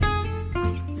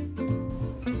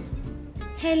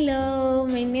Hello,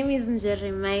 my name is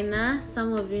Jeremiah.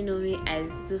 Some of you know me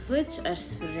as Zufuch or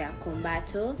Sfuria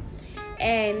Kombato,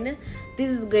 and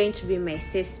this is going to be my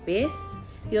safe space,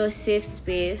 your safe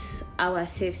space, our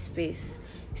safe space.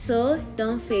 So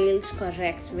don't fail to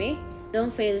correct me.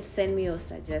 Don't fail to send me your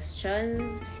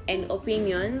suggestions and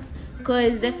opinions,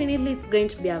 because definitely it's going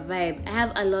to be a vibe. I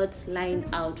have a lot lined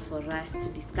out for us to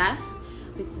discuss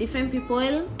with different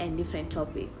people and different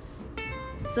topics.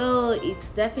 So it's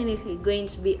definitely going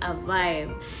to be a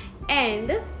vibe.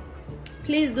 And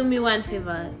please do me one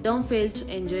favor. Don't fail to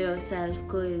enjoy yourself,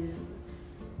 because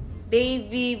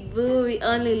baby boo, we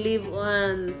only live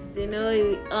once. We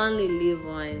only live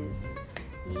once.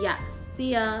 Yeah,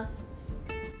 see ya.